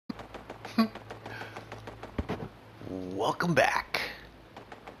Welcome back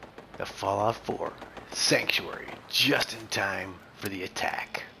to Fallout 4 Sanctuary, just in time for the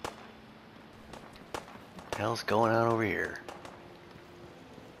attack. What the hell's going on over here?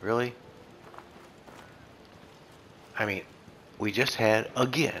 Really? I mean, we just had,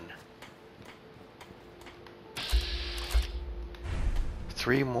 again,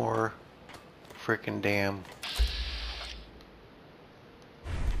 3 more frickin' damn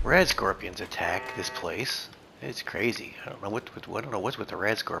red scorpions attack this place. It's crazy. I don't know what's with the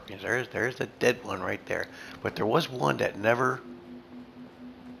red scorpions. There's a dead one right there. But there was one that I never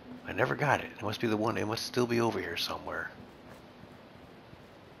got it. It must be the one. It must still be over here somewhere.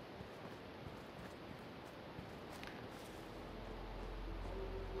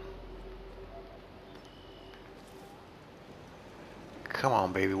 Come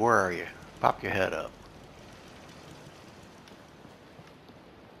on, baby. Where are you? Pop your head up.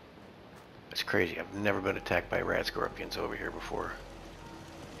 It's crazy. I've never been attacked by rat scorpions over here before.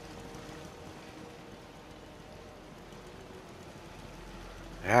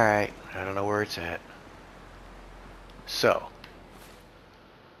 Alright, I don't know where it's at. So,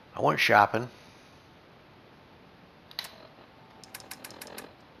 I went shopping.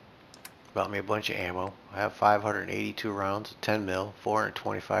 Bought me a bunch of ammo. I have 582 rounds of 10 mil,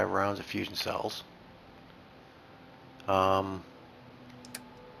 425 rounds of fusion cells.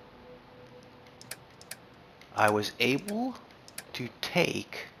 I was able to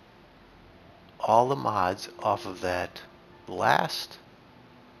take all the mods off of that last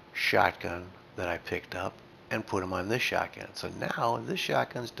shotgun that I picked up and put them on this shotgun. So now this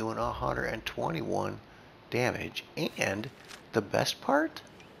shotgun's doing 121 damage, and the best part,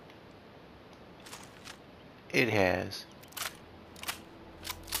 it has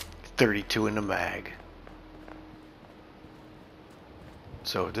 32 in the mag.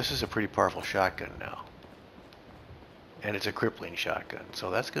 So this is a pretty powerful shotgun now. And it's a crippling shotgun,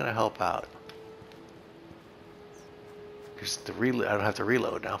 so that's going to help out. Because I don't have to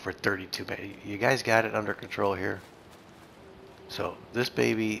reload now for 32. You guys got it under control here. So this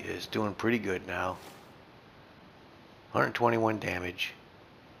baby is doing pretty good now. 121 damage,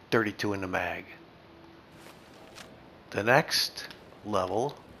 32 in the mag. The next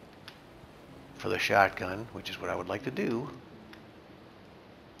level for the shotgun, which is what I would like to do,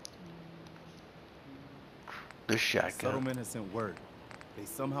 this shotgun. Settlement has sent word. They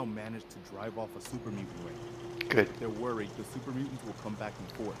somehow managed to drive off a super mutant ring. Good. They're worried the super mutants will come back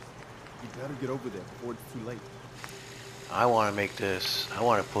in force. You better get over there before it's too late. I want to make this, I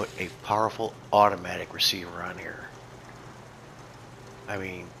want to put a powerful automatic receiver on here. I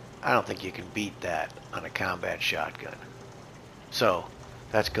mean, I don't think you can beat that on a combat shotgun. So,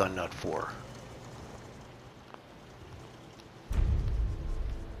 that's gun nut 4.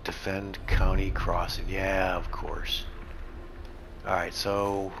 Defend county crossing. Yeah, of course. Alright,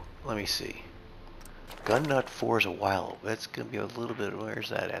 so let me see. Gun nut 4 is a while. That's going to be a little bit. Where's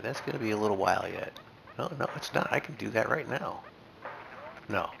that at? That's going to be a little while yet. No, it's not. I can do that right now.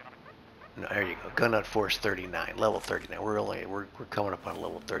 No, there you go. Gun nut 4 is 39. Level 39. We're coming up on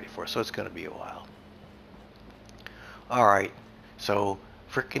level 34, so it's going to be a while. Alright, so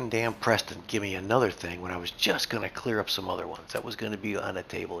frickin' damn Preston, give me another thing when I was just going to clear up some other ones. That was going to be on the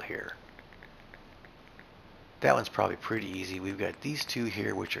table here. That one's probably pretty easy. We've got these two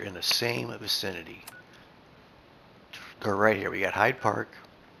here, which are in the same vicinity. They're right here. We got Hyde Park,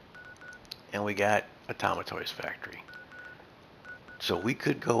 and we got Automatoys Factory. So we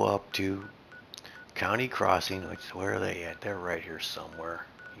could go up to County Crossing. Where are they at? They're right here somewhere.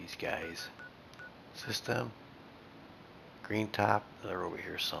 These guys. Is this them? Green Top, they're over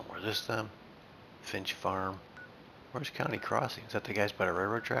here somewhere. Is this them? Finch Farm. Where's County Crossing? Is that the guys by the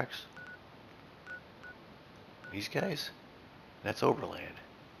railroad tracks? These guys? That's Overland.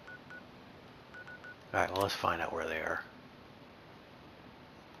 Alright, well, let's find out where they are.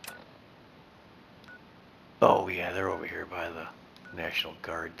 Oh yeah, they're over here by the National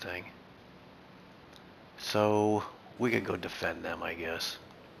Guard thing. So we could go defend them, I guess.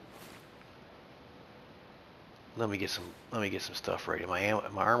 Let me get some stuff ready. Am I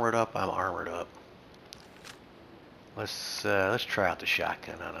armored up? I'm armored up. Let's try out the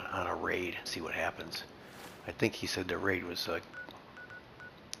shotgun on a raid and see what happens. I think he said the raid was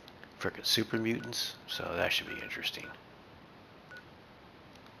frickin' super mutants, so that should be interesting.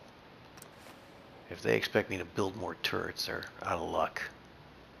 If they expect me to build more turrets, they're out of luck.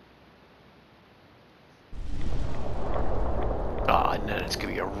 Ah, and then it's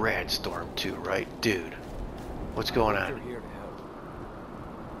gonna be a rad storm too, right, dude? What's going on?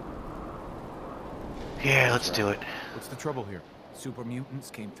 Yeah, let's do it. What's the trouble here? Super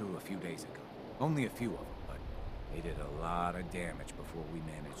mutants came through a few days ago. Only a few of them, but They did a lot of damage before we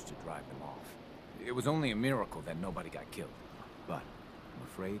managed to drive them off. It was only a miracle that nobody got killed. But I'm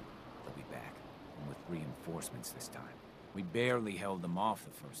afraid they'll be back, and with reinforcements this time. We barely held them off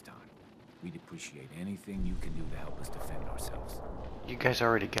the first time. We'd appreciate anything you can do to help us defend ourselves. You guys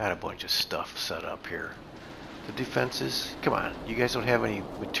already got a bunch of stuff set up here. The defenses? Come on, you guys don't have any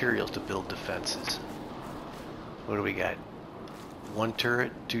materials to build defenses. What do we got? One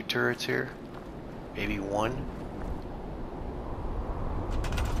turret? Two turrets here? Maybe one?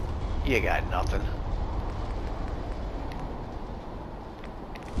 You got nothing.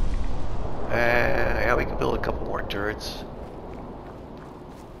 Yeah, we can build a couple more turrets.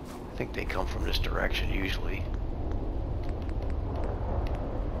 I think they come from this direction usually.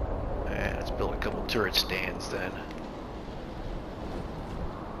 Let's build a couple turret stands then.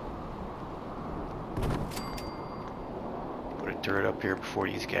 Put a turret up here before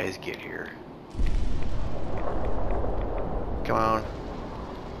these guys get here. Come on.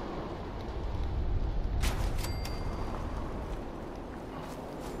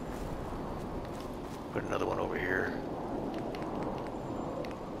 Put another one over here.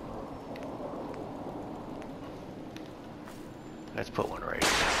 Let's put one right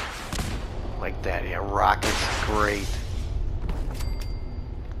here. Like that, yeah, rockets, great.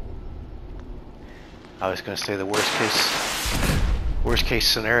 I was gonna say the worst case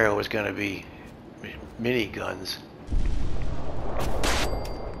scenario was gonna be mini guns.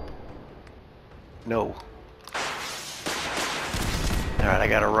 No. Alright, I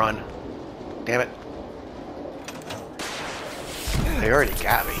gotta run. Damn it. They already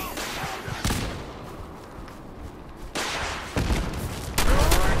got me.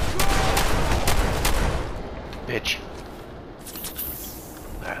 Bitch.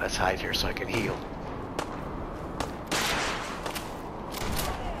 Alright, let's hide here so I can heal.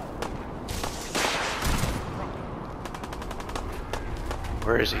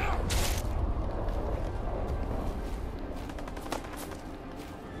 Where is he?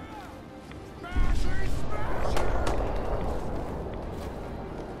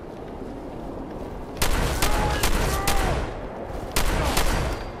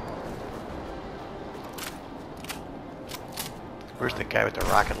 Where's the guy with the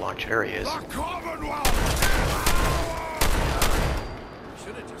rocket launcher? There he is.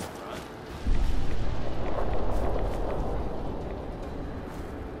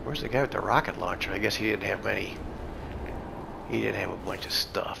 Where's the guy with the rocket launcher? I guess he didn't have many. He didn't have a bunch of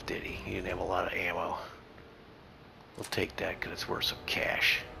stuff, did he? He didn't have a lot of ammo. We'll take that because it's worth some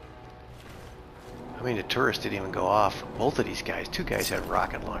cash. I mean, the tourists didn't even go off. Both of these guys, two guys had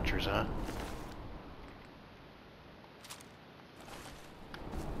rocket launchers, huh?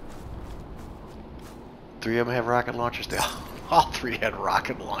 Three of them have rocket launchers. They all three had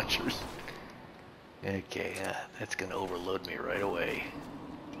rocket launchers. Okay, that's gonna overload me right away.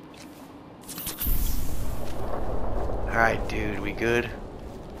 Alright, dude, we good?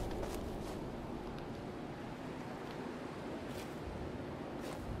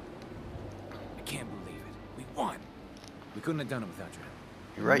 I can't believe it. We won. We couldn't have done it without your help.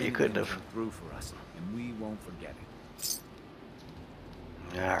 You're right, you couldn't have. Came through for us, and we won't forget it.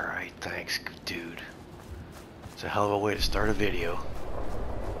 Alright, thanks, dude. It's a hell of a way to start a video.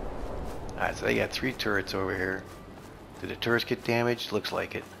 Alright, so they got 3 turrets over here. Did the turrets get damaged? Looks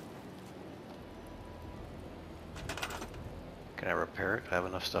like it. Can I repair it? I have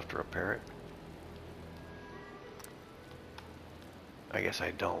enough stuff to repair it? I guess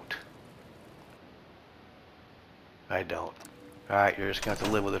I don't. I don't. Alright, you're just gonna have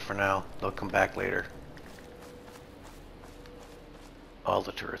to live with it for now. They'll come back later. All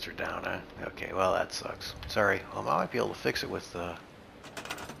the turrets are down, huh? Okay, well that sucks. Sorry. I might be able to fix it with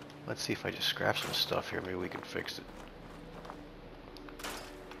let's see if I just scrap some stuff here. Maybe we can fix it.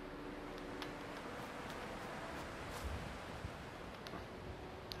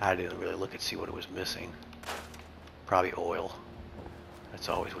 I didn't really look and see what it was missing. Probably oil. That's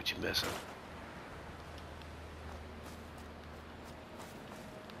always what you're missing.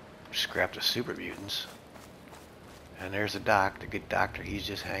 Scrap the super mutants. And there's the doc, the good doctor. He's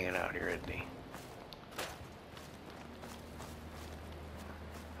just hanging out here, isn't he?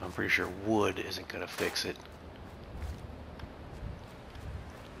 I'm pretty sure wood isn't going to fix it.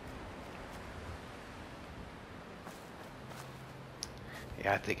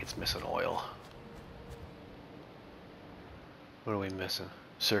 Yeah, I think it's missing oil. What are we missing?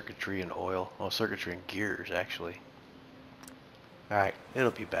 Circuitry and oil. Oh, circuitry and gears, actually. Alright,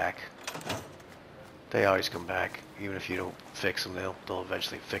 it'll be back. They always come back. Even if you don't fix them, they'll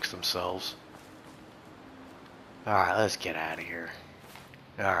eventually fix themselves. Alright, let's get out of here.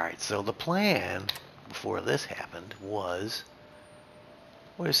 Alright, so the plan before this happened was,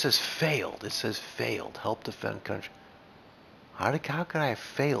 well, it says failed. It says failed. Help defend country. How could I have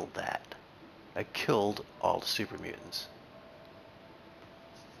failed that? I killed all the super mutants.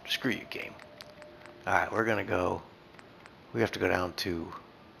 Screw you, game. Alright, we're gonna go. We have to go down to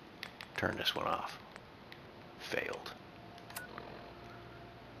turn this one off. Failed.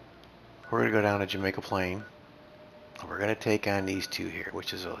 We're gonna go down to Jamaica Plain. We're gonna take on these two here,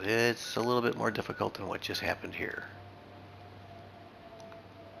 which is it's a little bit more difficult than what just happened here.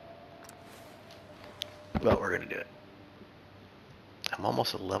 But we're gonna do it. I'm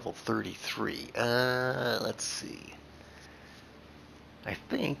almost at level 33. Let's see. I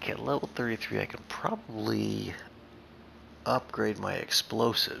think at level 33 I can probably upgrade my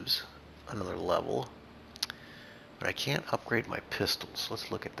explosives another level, but I can't upgrade my pistols.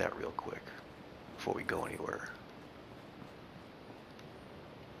 Let's look at that real quick before we go anywhere.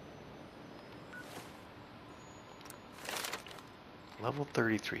 Level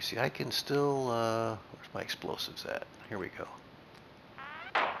 33. See, I can still, where's my explosives at? Here we go.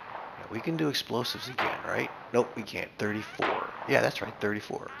 Yeah, we can do explosives again, right? Nope, we can't. 34. Yeah, that's right,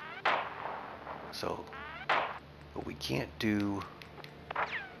 34. So, but we can't do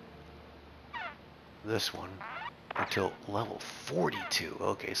this one until level 42.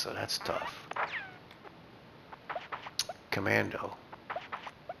 Okay, so that's tough. Commando.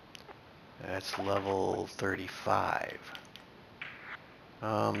 That's level 35.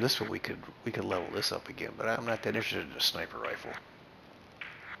 This one we could level this up again, but I'm not that interested in a sniper rifle.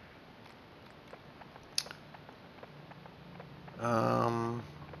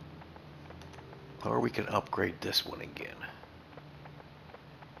 Or we can upgrade this one again.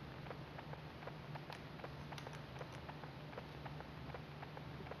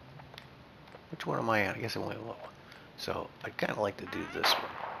 Which one am I on? I guess I'm only on level. So I'd kind of like to do this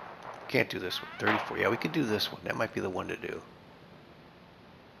one. Can't do this one. 34. Yeah, we could do this one. That might be the one to do.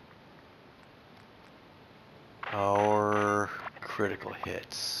 Or critical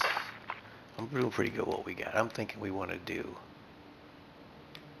hits. I'm doing pretty good what we got. I'm thinking we want to do.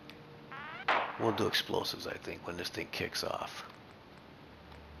 We'll do explosives, I think, when this thing kicks off.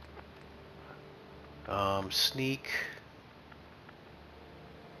 Sneak.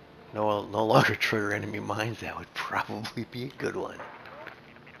 No longer trigger enemy mines. That would probably be a good one.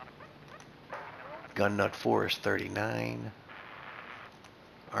 Gun nut 4 is 39.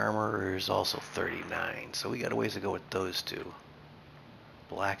 Armor is also 39. So we got a ways to go with those two.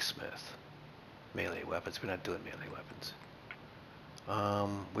 Blacksmith. Melee weapons. We're not doing melee weapons.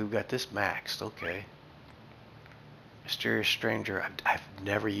 We've got this maxed. Okay. Mysterious Stranger. I've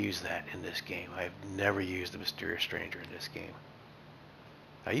never used that in this game. I've never used the Mysterious Stranger in this game.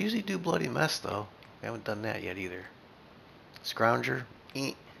 I usually do Bloody Mess, though. I haven't done that yet either. Scrounger?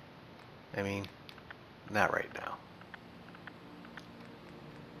 I mean, not right now.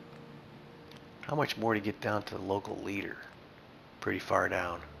 How much more to get down to the local leader? Pretty far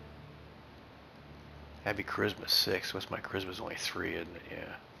down. That'd be Charisma 6. What's my Charisma's only 3, isn't it?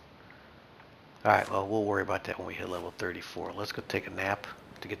 Yeah. Alright, well, we'll worry about that when we hit level 34. Let's go take a nap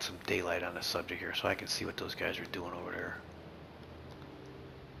to get some daylight on the subject here so I can see what those guys are doing over there.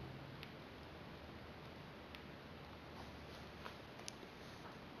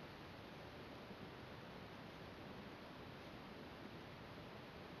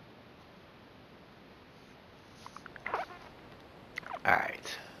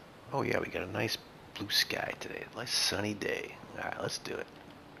 Alright. Oh yeah, we got a nice blue sky today. A nice sunny day. Alright, let's do it.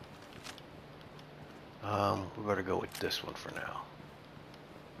 We better go with this one for now.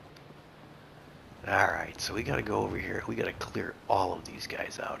 Alright, so we gotta go over here. We gotta clear all of these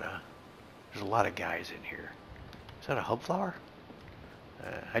guys out, huh? There's a lot of guys in here. Is that a hub flower?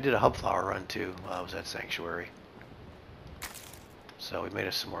 I did a hub flower run too while I was at Sanctuary. So we made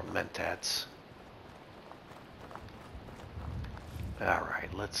us some more mentats.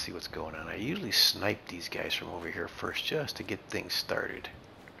 Alright, let's see what's going on. I usually snipe these guys from over here first just to get things started.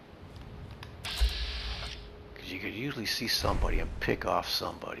 Because you could usually see somebody and pick off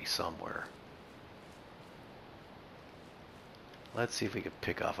somebody somewhere. Let's see if we can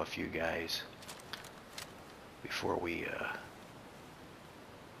pick off a few guys before we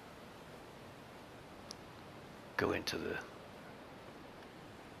go into the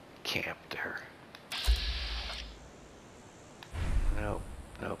camp there. Nope,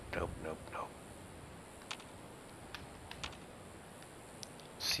 nope, nope, nope, nope.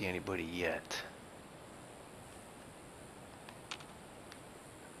 See anybody yet?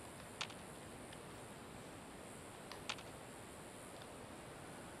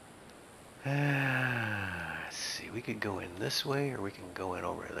 Let's see, we could go in this way or we can go in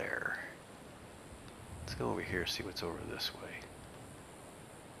over there. Let's go over here, see what's over this way.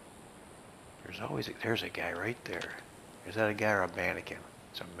 There's a guy right there. Is that a guy or a mannequin?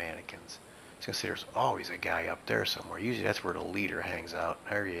 Some mannequins. I was gonna say there's always a guy up there somewhere. Usually that's where the leader hangs out.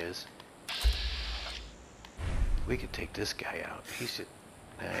 There he is. We could take this guy out. He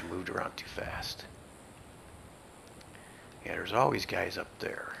moved around too fast. Yeah, there's always guys up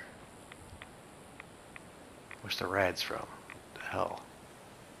there. Where's the rads from? What the hell?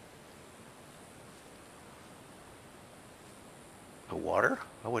 The water?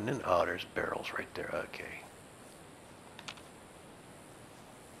 I wasn't in. Oh, there's barrels right there. Okay.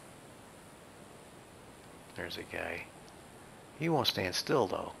 There's a guy. He won't stand still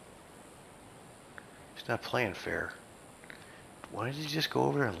though. He's not playing fair. Why did you just go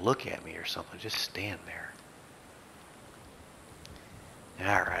over there and look at me or something? Just stand there.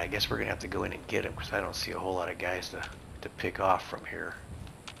 Alright, I guess we're going to have to go in and get him because I don't see a whole lot of guys to pick off from here.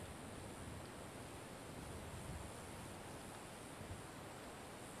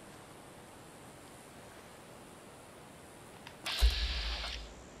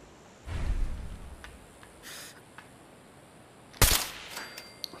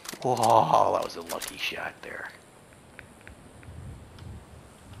 Whoa, that was a lucky shot there.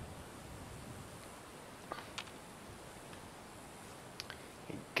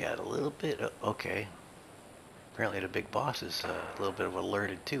 He got a little bit of, okay. Apparently the big boss is a little bit of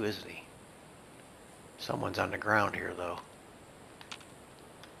alerted too, isn't he? Someone's on the ground here though.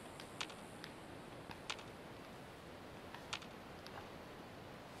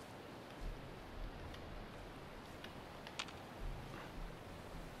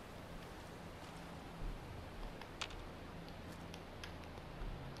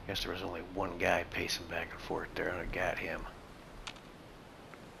 Guess there was only one guy pacing back and forth there, and I got him.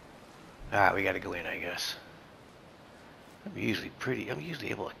 Alright, we gotta go in, I guess. I'm usually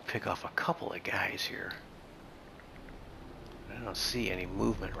able to pick off a couple of guys here. I don't see any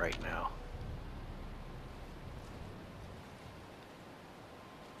movement right now.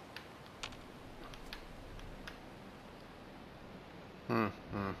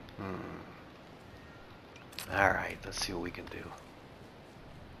 Alright, let's see what we can do.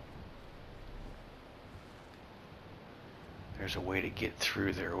 There's a way to get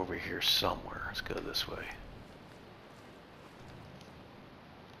through there over here somewhere. Let's go this way.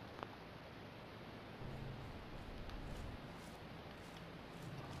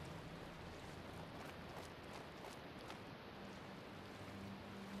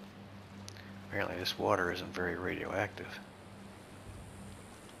 Apparently this water isn't very radioactive.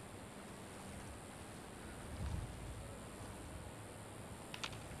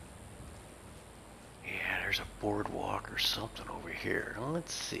 There's a boardwalk or something over here.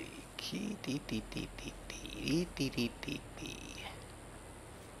 Let's see.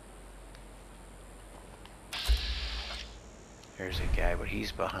 There's a guy, but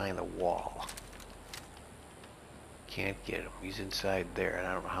he's behind the wall. Can't get him. He's inside there, and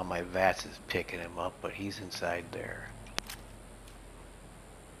I don't know how my VATS is picking him up, but he's inside there.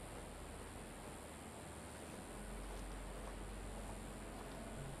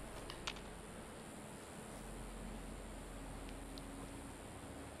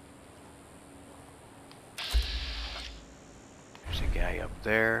 Guy up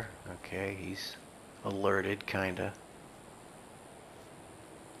there. Okay, he's alerted, kinda.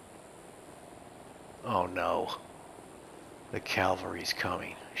 Oh no. The cavalry's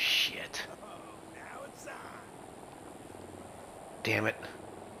coming. Shit. Damn it.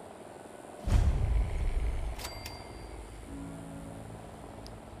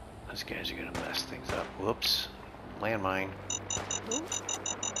 Those guys are gonna mess things up. Whoops. Landmine.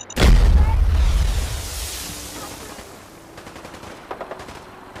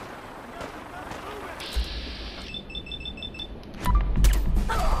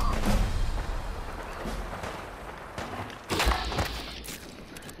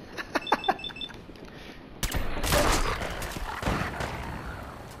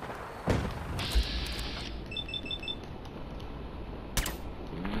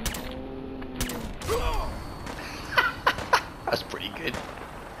 That's pretty good.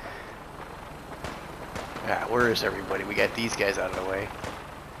 Alright, where is everybody? We got these guys out of the way.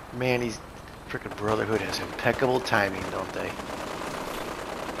 Man, these frickin' Brotherhood has impeccable timing, don't they?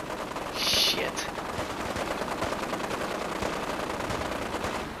 Shit.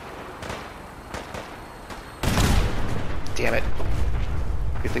 Damn it.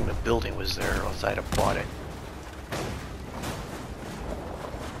 Good thing the building was there, or else I'd have bought it.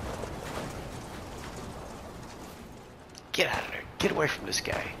 Get out of there. Get away from this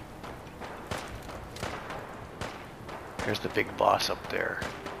guy. There's the big boss up there.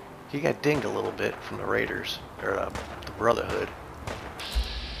 He got dinged a little bit from the Raiders, or the Brotherhood.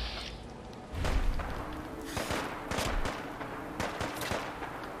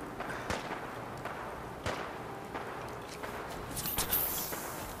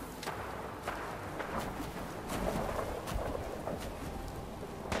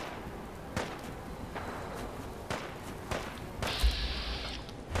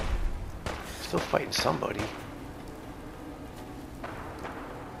 Still fighting somebody.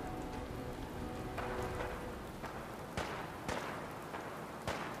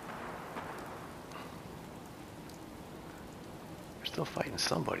 Still fighting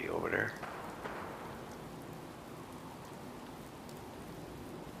somebody over there.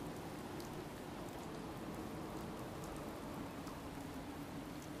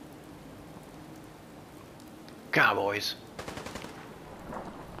 Cowboys.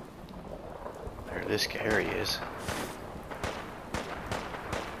 This guy, here he is.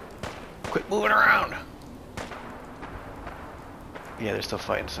 Quit moving around. Yeah, they're still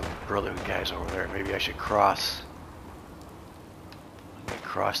fighting some Brotherhood guys over there. Maybe I should cross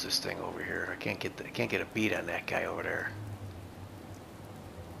this thing over here. I can't get a beat on that guy over there.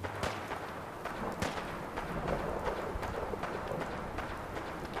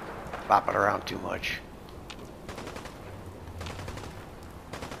 Bopping around too much.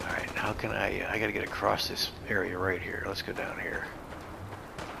 Alright, how can I gotta get across this area right here. Let's go down here.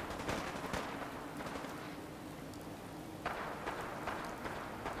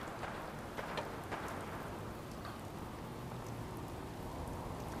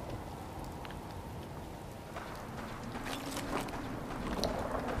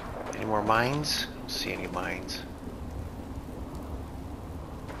 Any more mines? I don't see any mines.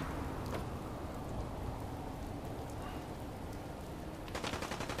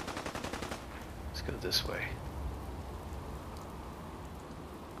 Let's go this way.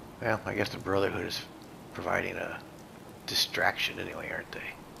 Well, I guess the Brotherhood is providing a distraction anyway, aren't they?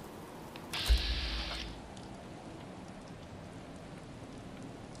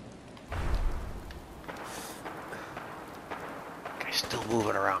 Guy's still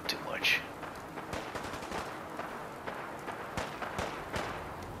moving around too much.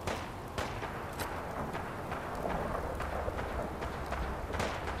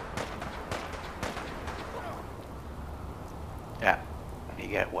 Yeah, he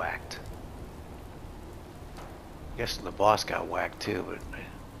got whacked. Guessing the boss got whacked too, but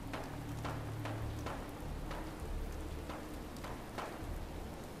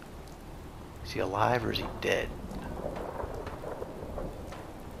is he alive or is he dead?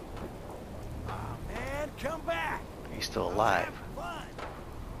 Oh, man, come back! He's still alive. Fun.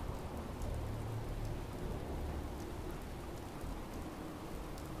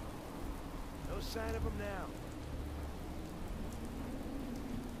 No sign of him now.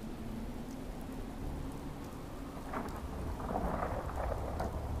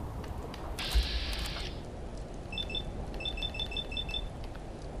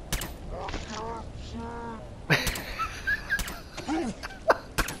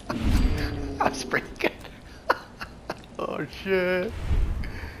 That's pretty good. Oh shit.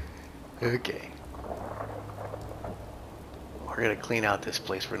 Okay. We're gonna clean out this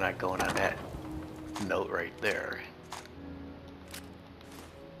place. We're not going on that note right there.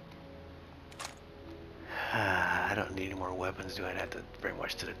 I don't need any more weapons. Do I have to bring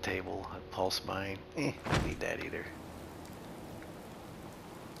much to the table? A pulse mine? Don't need that either.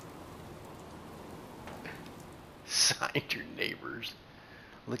 Sign your neighbors.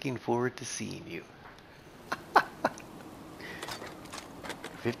 Looking forward to seeing you.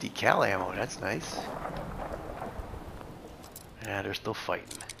 50 cal ammo, that's nice. Yeah, they're still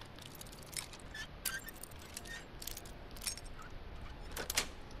fighting.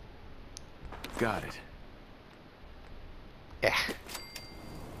 Got it. Yeah.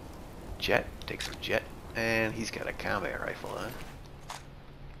 Jet, take some jet. And he's got a combat rifle, huh?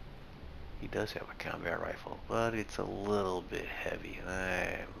 He does have a combat rifle, but it's a little bit heavy.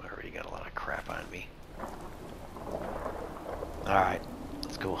 I've already got a lot of crap on me. Alright,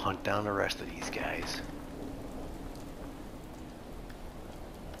 let's go hunt down the rest of these guys.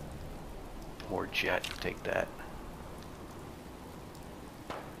 More jet, take that.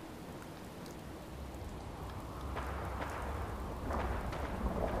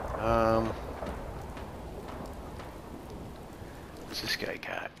 What's this guy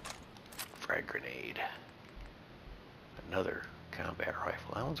got? Frag grenade. Another combat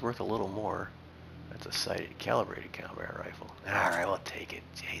rifle. That one's worth a little more. That's a sighted, calibrated combat rifle. Alright, I'll take it.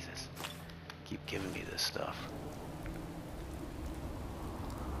 Jesus. Keep giving me this stuff.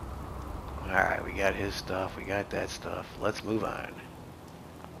 Alright, we got his stuff. We got that stuff. Let's move on.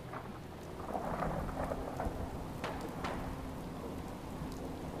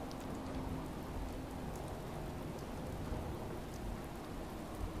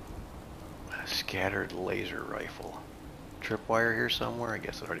 scattered laser rifle. Tripwire here somewhere? I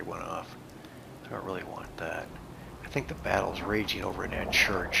guess it already went off. I don't really want that. I think the battle's raging over in that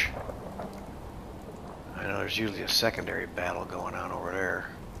church. I know there's usually a secondary battle going on over there.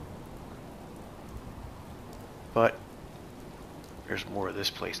 But there's more of this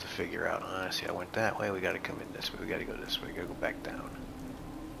place to figure out. See, I went that way. We got to come in this way. We got to go this way. We got to go back down.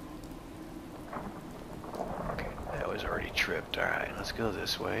 Okay, that was already tripped. All right, let's go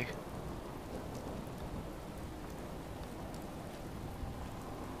this way.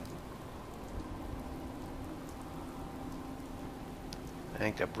 I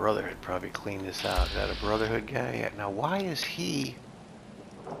think the Brotherhood probably cleaned this out. Is that a Brotherhood guy? Yeah. Now, why is he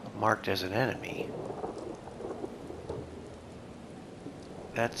marked as an enemy?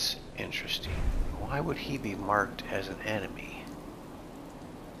 That's interesting. Why would he be marked as an enemy?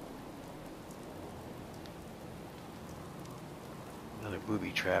 Another booby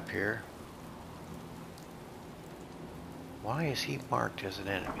trap here. Why is he marked as an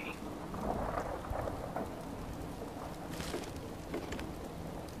enemy?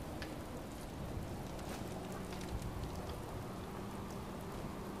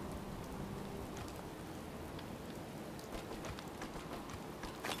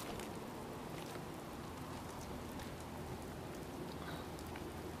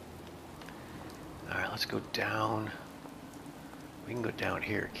 Let's go down. We can go down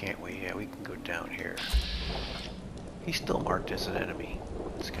here, can't we? Yeah, we can go down here. He's still marked as an enemy.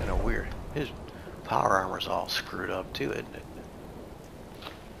 It's kind of weird. His power armor's all screwed up too, isn't it?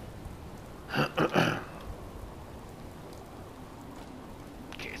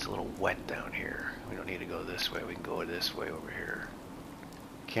 Okay, it's a little wet down here. We don't need to go this way. We can go this way over here.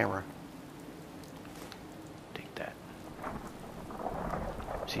 Camera. Take that.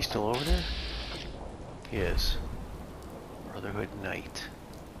 Is he still over there? He is. Brotherhood Knight.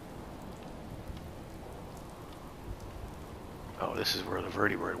 Oh, this is where the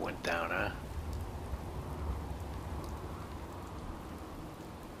vertibird went down,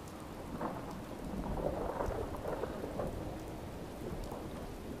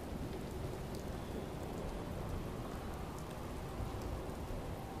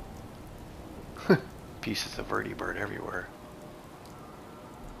 huh? Pieces of vertibird everywhere.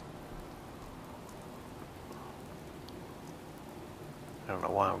 I don't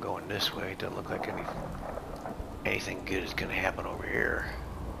know why I'm going this way. It doesn't look like anything good is going to happen over here.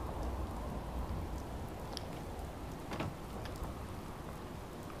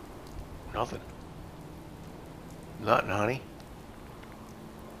 Nothing. Nothing, honey.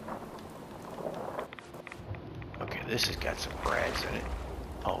 Okay, this has got some rads in it.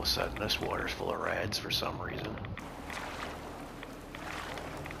 All of a sudden, this water's full of rads for some reason.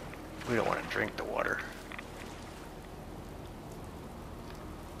 We don't want to drink the water.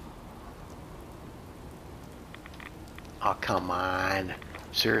 Oh, come on.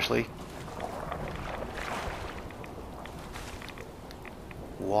 Seriously?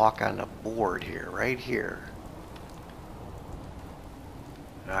 Walk on the board here, right here.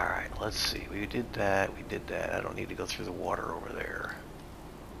 Alright, let's see. We did that, we did that. I don't need to go through the water over there.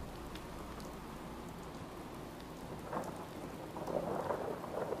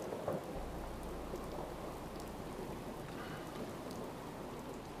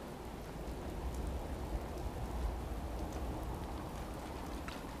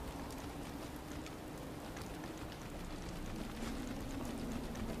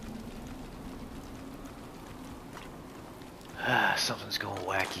 Something's going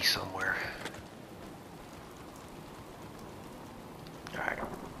wacky somewhere. Alright.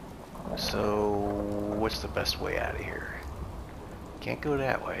 So, what's the best way out of here? Can't go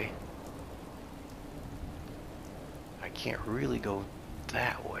that way. I can't really go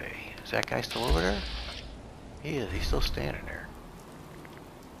that way. Is that guy still over there? He is. He's still standing there.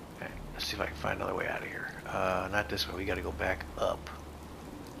 Okay, let's see if I can find another way out of here. Not this way. We gotta go back up.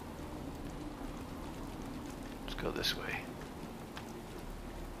 Let's go this way.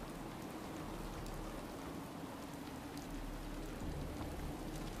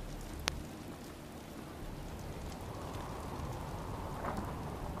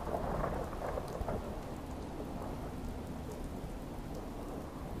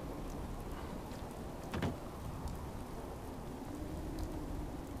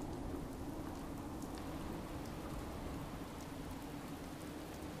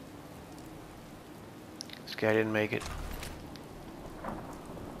 This guy didn't make it.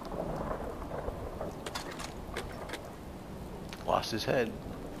 Lost his head.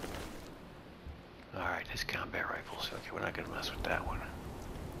 Alright, his combat rifles. Okay, we're not gonna mess with that one.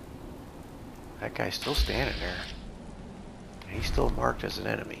 That guy's still standing there. And he's still marked as an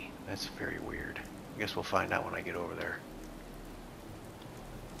enemy. That's very weird. I guess we'll find out when I get over there.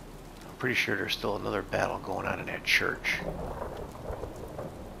 I'm pretty sure there's still another battle going on in that church.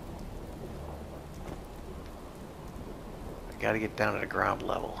 I gotta get down to the ground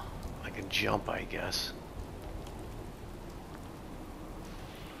level. I can jump, I guess.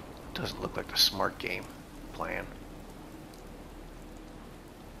 Doesn't look like the smart game plan.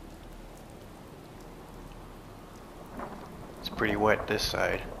 It's pretty wet this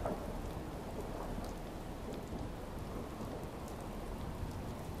side.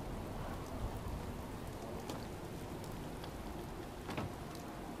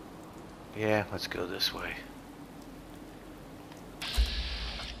 Yeah, let's go this way.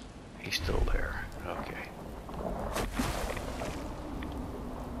 He's still there. Okay.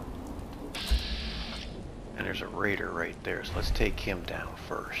 And there's a raider right there, so let's take him down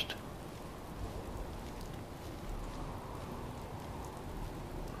first.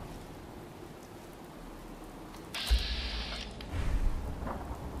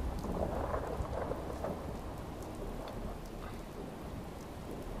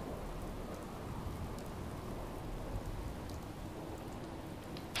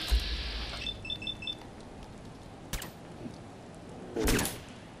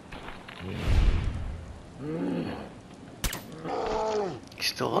 He's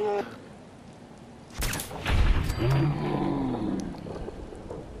still up.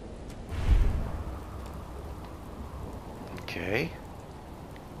 Okay.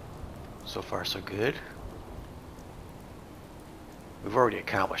 So far so good. We've already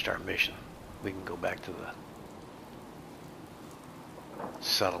accomplished our mission. We can go back to the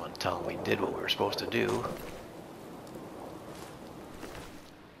settlement, tell them we did what we were supposed to do.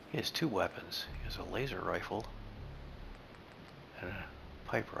 He has two weapons. He has a laser rifle and a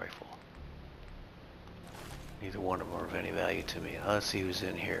pipe rifle. Neither one of them are of any value to me. Now let's see who's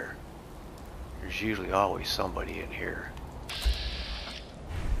in here. There's usually always somebody in here.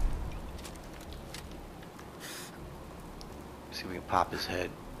 See if we can pop his head.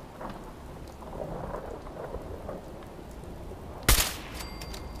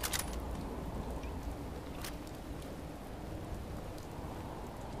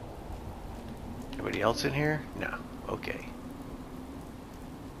 Anybody else in here? No. Okay.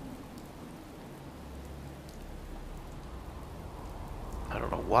 I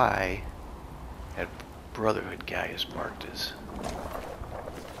don't know why that Brotherhood guy is marked as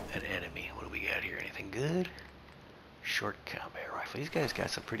an enemy. What do we got here? Anything good? Short combat rifle. These guys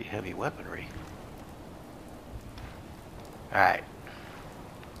got some pretty heavy weaponry. Alright.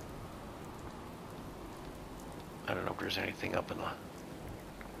 I don't know if there's anything up in the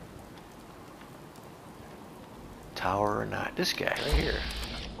tower or not. This guy right here.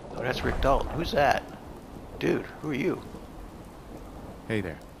 Oh, that's Rick Dalton. Who's that? Dude, who are you? Hey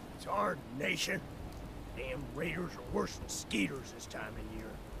there. It's our nation. Damn raiders are worse than skeeters this time of year.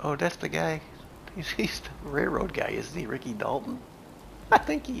 Oh, that's the guy. He's the railroad guy, isn't he? Ricky Dalton? I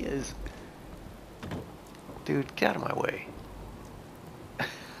think he is. Dude, get out of my way.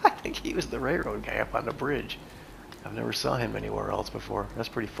 I think he was the railroad guy up on the bridge. I've never saw him anywhere else before. That's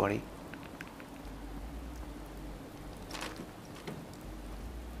pretty funny.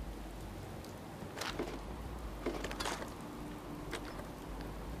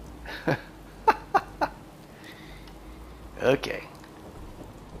 Okay.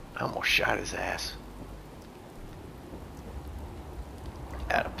 I almost shot his ass.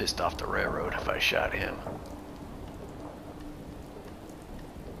 I'd have pissed off the railroad if I shot him.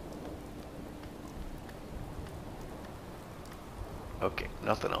 Okay,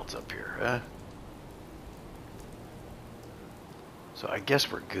 nothing else up here, huh? So I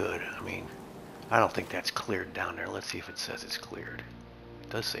guess we're good. I mean, I don't think that's cleared down there. Let's see if it says it's cleared. It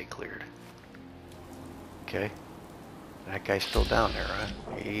does say cleared. Okay. That guy's still down there, huh?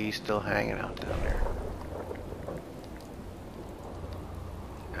 He's still hanging out down there.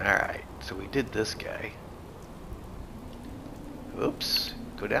 Alright, so we did this guy. Oops.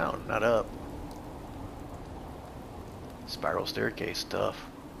 Go down, not up. Spiral staircase stuff.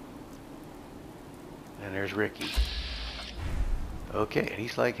 And there's Ricky. Okay, and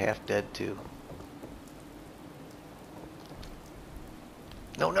he's like half dead too.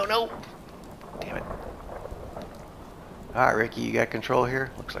 No, no, no! Damn it. Alright, Ricky, you got control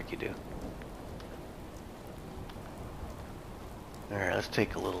here? Looks like you do. Alright, let's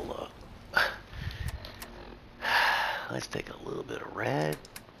take a little, let's take a little bit of red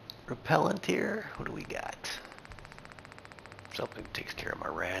repellent here. What do we got? Something takes care of my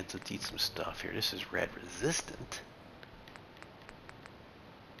rads. Let's eat some stuff here. This is red resistant.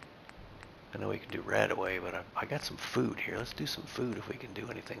 I know we can do rat away, but I got some food here. Let's do some food if we can do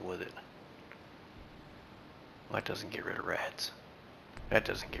anything with it. Well, that doesn't get rid of rats. That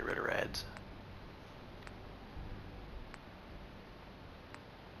doesn't get rid of rats.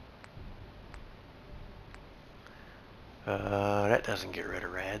 That doesn't get rid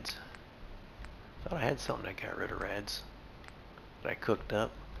of rads. Thought I had something that got rid of rads. That I cooked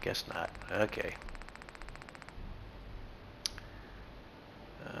up? Guess not. Okay.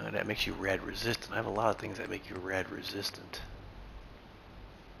 That makes you rad resistant. I have a lot of things that make you rad resistant.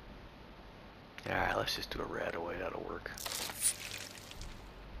 Alright, let's just do a rad away. That'll work.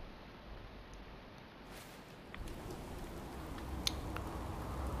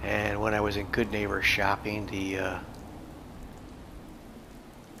 And when I was in Good Neighbor shopping,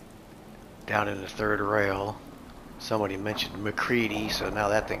 down in the third rail, somebody mentioned McCready, so now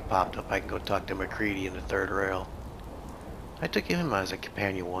that thing popped up. I can go talk to McCready in the third rail. I took him as a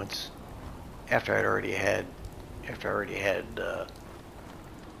companion once, after I already had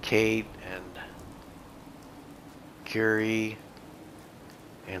Kate and Curie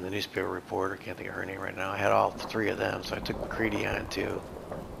and the newspaper reporter. Can't think of her name right now. I had all three of them, so I took McCready on too.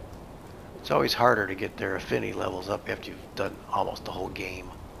 It's always harder to get their affinity levels up after you've done almost the whole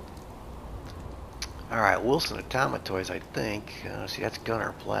game. Alright, Wilson Automatoys, I think. See, that's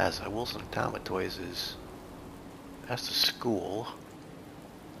Gunner Plaza. Wilson Automatoys is... that's the school.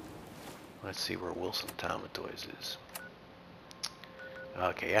 Let's see where Wilson Automatoys is.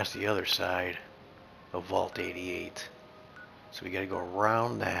 Okay, that's the other side of Vault 88. So we gotta go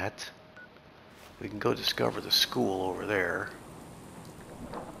around that. We can go discover the school over there.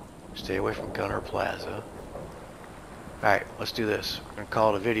 Stay away from Gunner Plaza. Alright, let's do this. We're gonna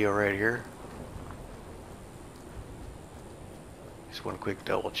call it a video right here. Just one quick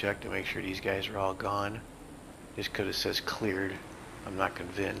double check to make sure these guys are all gone. Just because it says cleared, I'm not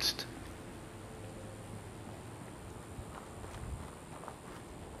convinced.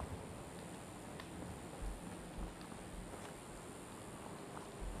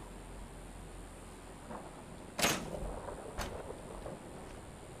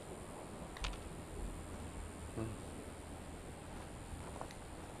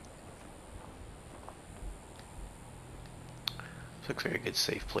 Looks like a good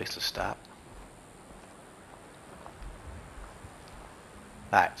safe place to stop.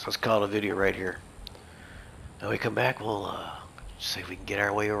 Alright, so let's call it a video right here. When we come back, we'll see if we can get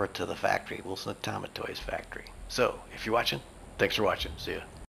our way over to the factory, Wilson Automatoys factory. So, if you're watching, thanks for watching. See ya.